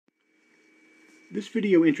This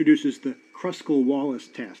video introduces the Kruskal-Wallis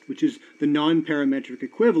test, which is the non-parametric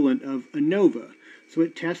equivalent of ANOVA. So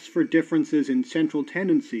it tests for differences in central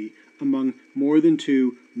tendency among more than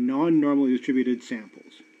two non-normally distributed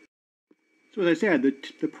samples. So as I said,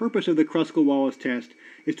 the purpose of the Kruskal-Wallis test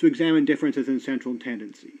is to examine differences in central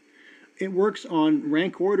tendency. It works on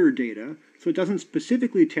rank order data, so it doesn't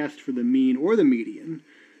specifically test for the mean or the median,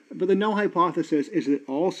 but the null hypothesis is that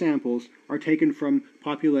all samples are taken from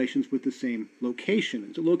populations with the same location.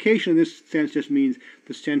 And so location in this sense just means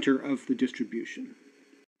the center of the distribution.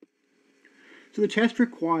 So the test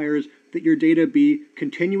requires that your data be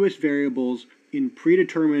continuous variables in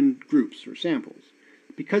predetermined groups or samples.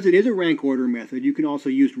 Because it is a rank order method, you can also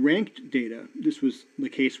use ranked data. This was the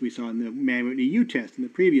case we saw in the Mann-Whitney U test in the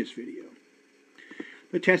previous video.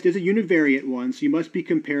 The test is a univariate one, so you must be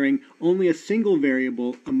comparing only a single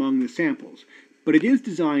variable among the samples, but it is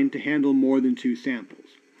designed to handle more than two samples.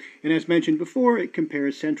 And as mentioned before, it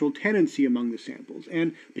compares central tendency among the samples,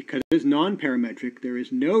 and because it is non-parametric, there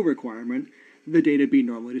is no requirement that the data be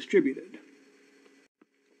normally distributed.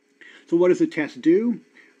 So what does the test do?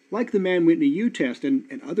 Like the Mann-Whitney U test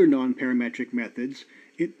and other non-parametric methods,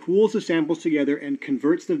 it pools the samples together and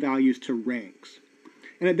converts the values to ranks.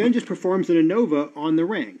 And it then just performs an ANOVA on the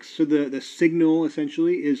ranks. So the signal,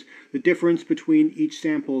 essentially, is the difference between each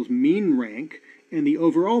sample's mean rank and the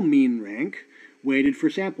overall mean rank, weighted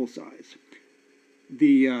for sample size.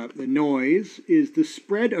 The noise is the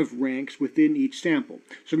spread of ranks within each sample.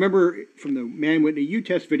 So remember from the Mann-Whitney U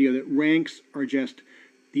test video that ranks are just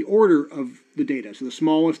the order of the data. So the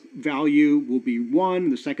smallest value will be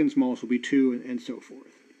 1, the second smallest will be 2, and so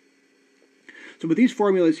forth. So with these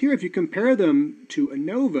formulas here, if you compare them to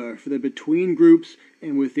ANOVA for the between groups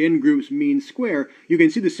and within groups mean square, you can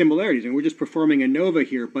see the similarities. And we're just performing ANOVA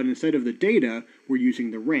here, but instead of the data, we're using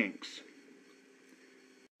the ranks.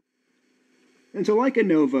 And so like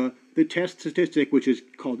ANOVA, the test statistic, which is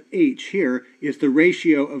called H here, is the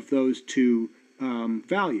ratio of those two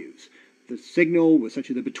values. The signal was such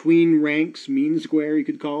the between ranks mean square, you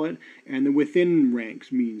could call it, and the within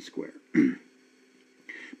ranks mean square.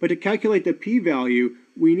 But to calculate the p-value,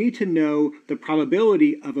 we need to know the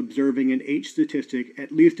probability of observing an H statistic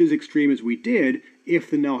at least as extreme as we did if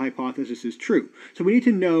the null hypothesis is true. So we need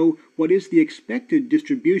to know what is the expected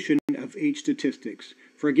distribution of H statistics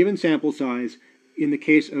for a given sample size in the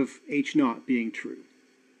case of H naught being true.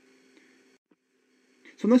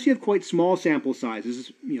 So unless you have quite small sample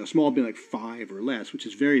sizes, small being like 5 or less, which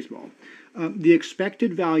is very small, the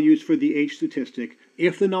expected values for the H statistic,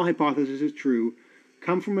 if the null hypothesis is true,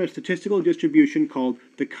 come from a statistical distribution called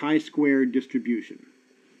the chi-squared distribution.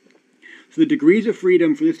 So the degrees of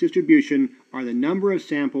freedom for this distribution are the number of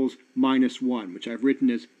samples minus 1, which I've written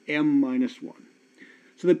as m minus 1.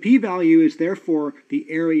 So the p-value is therefore the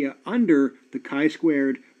area under the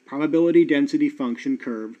chi-squared probability density function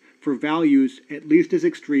curve for values at least as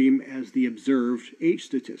extreme as the observed H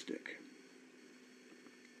statistic.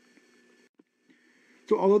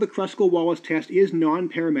 So although the Kruskal-Wallis test is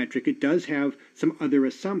non-parametric, it does have some other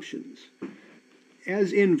assumptions.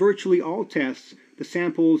 As in virtually all tests, the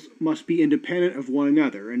samples must be independent of one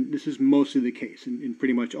another, and this is mostly the case in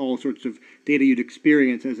pretty much all sorts of data you'd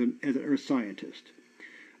experience as an earth scientist.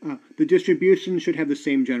 The distribution should have the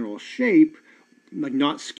same general shape, like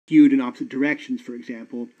not skewed in opposite directions, for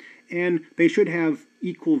example, and they should have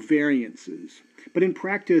equal variances. But in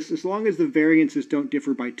practice, as long as the variances don't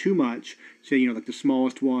differ by too much, say, like the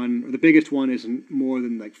smallest one, or the biggest one isn't more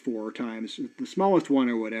than like 4 times the smallest one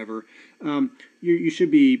or whatever, you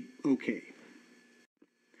should be okay.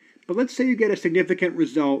 But let's say you get a significant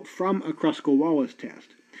result from a Kruskal-Wallis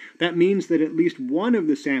test. That means that at least one of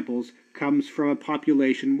the samples comes from a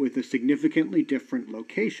population with a significantly different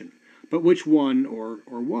location. But which one or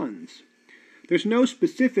ones? There's no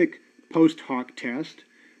specific post hoc test.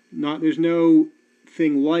 There's no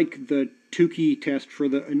thing like the Tukey test for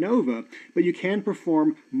the ANOVA, but you can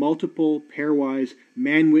perform multiple pairwise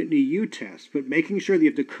Mann-Whitney U tests, but making sure that you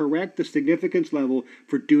have to correct the significance level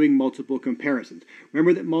for doing multiple comparisons.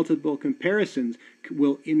 Remember that multiple comparisons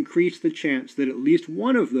will increase the chance that at least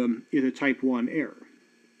one of them is a type 1 error.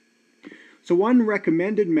 So one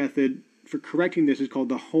recommended method for correcting this is called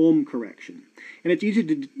the Holm correction. And it's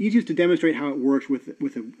easiest to demonstrate how it works with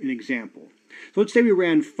an example. So let's say we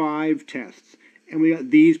ran 5 tests, and we got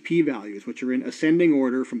these p-values, which are in ascending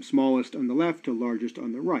order from smallest on the left to largest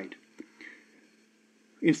on the right.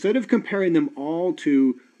 Instead of comparing them all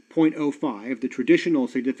to 0.05, the traditional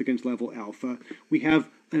significance level alpha, we have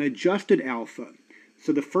an adjusted alpha.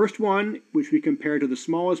 So the first one, which we compare to the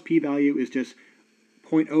smallest p-value, is just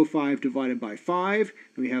 0.05 divided by 5,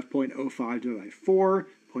 and we have 0.05 divided by 4,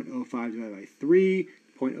 0.05 divided by 3,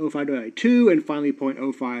 0.05 divided by 2, and finally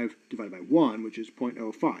 0.05 divided by 1, which is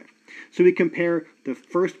 0.05. So we compare the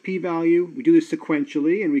first p-value, we do this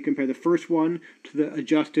sequentially, and we compare the first one to the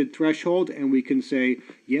adjusted threshold, and we can say,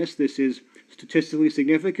 yes, this is statistically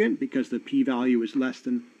significant because the p-value is less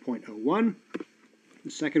than 0.01.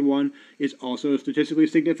 The second one is also statistically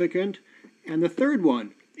significant, and the third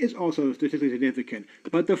one is also statistically significant,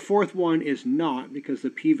 but the fourth one is not because the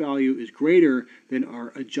p-value is greater than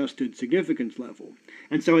our adjusted significance level.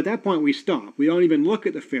 And so at that point we stop. We don't even look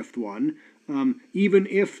at the fifth one, even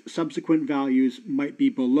if subsequent values might be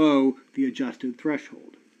below the adjusted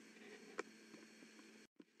threshold.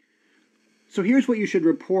 So here's what you should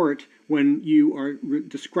report when you are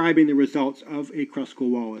describing the results of a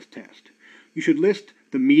Kruskal-Wallis test. You should list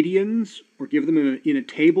the medians, or give them in a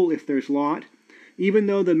table if there's lot. Even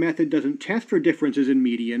though the method doesn't test for differences in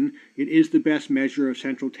median, it is the best measure of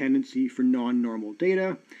central tendency for non-normal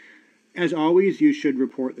data. As always, you should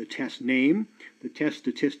report the test name, the test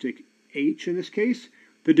statistic H in this case,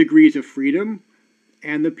 the degrees of freedom,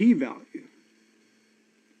 and the p-value.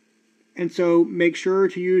 And so make sure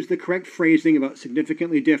to use the correct phrasing about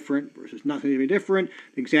significantly different versus not significantly different.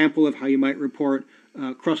 An example of how you might report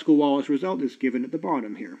Kruskal-Wallis result is given at the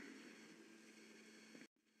bottom here.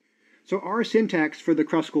 So our syntax for the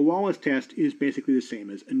Kruskal-Wallis test is basically the same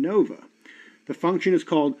as ANOVA. The function is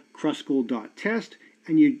called kruskal.test,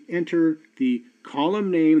 and you enter the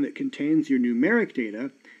column name that contains your numeric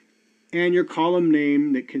data and your column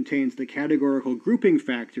name that contains the categorical grouping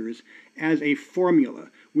factors as a formula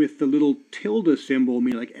with the little tilde symbol,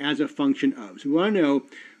 meaning like as a function of. So we want to know,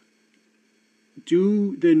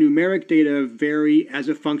 do the numeric data vary as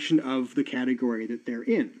a function of the category that they're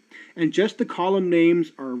in? And just the column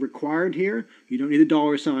names are required here. You don't need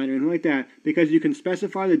a $sign or anything like that, because you can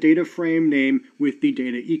specify the data frame name with the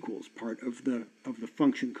data equals part of the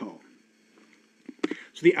function call.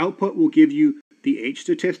 So the output will give you the H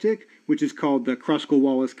statistic, which is called the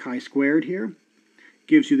Kruskal-Wallis chi-squared here. It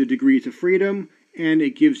gives you the degrees of freedom, and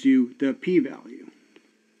it gives you the p-value.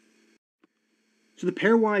 So the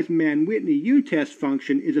Pairwise Mann-Whitney U test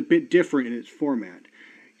function is a bit different in its format.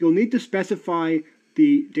 You'll need to specify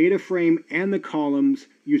the data frame and the columns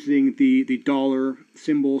using the dollar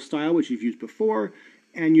symbol style, which you've used before,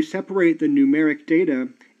 and you separate the numeric data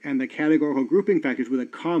and the categorical grouping factors with a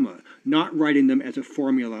comma, not writing them as a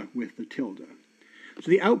formula with the tilde. So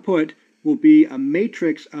the output will be a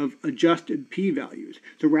matrix of adjusted p-values.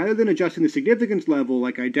 So rather than adjusting the significance level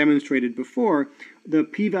like I demonstrated before, the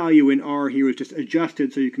p-value in R here is just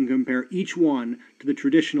adjusted so you can compare each one to the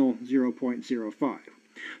traditional 0.05.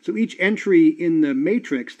 So each entry in the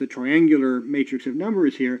matrix, the triangular matrix of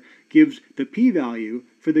numbers here, gives the p-value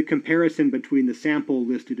for the comparison between the sample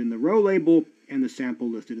listed in the row label and the sample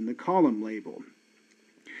listed in the column label.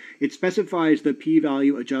 It specifies the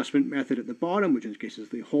p-value adjustment method at the bottom, which in this case is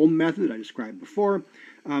the Holm method I described before.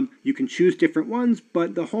 You can choose different ones,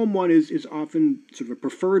 but the Holm one is often sort of a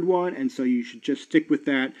preferred one, and so you should just stick with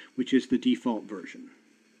that, which is the default version.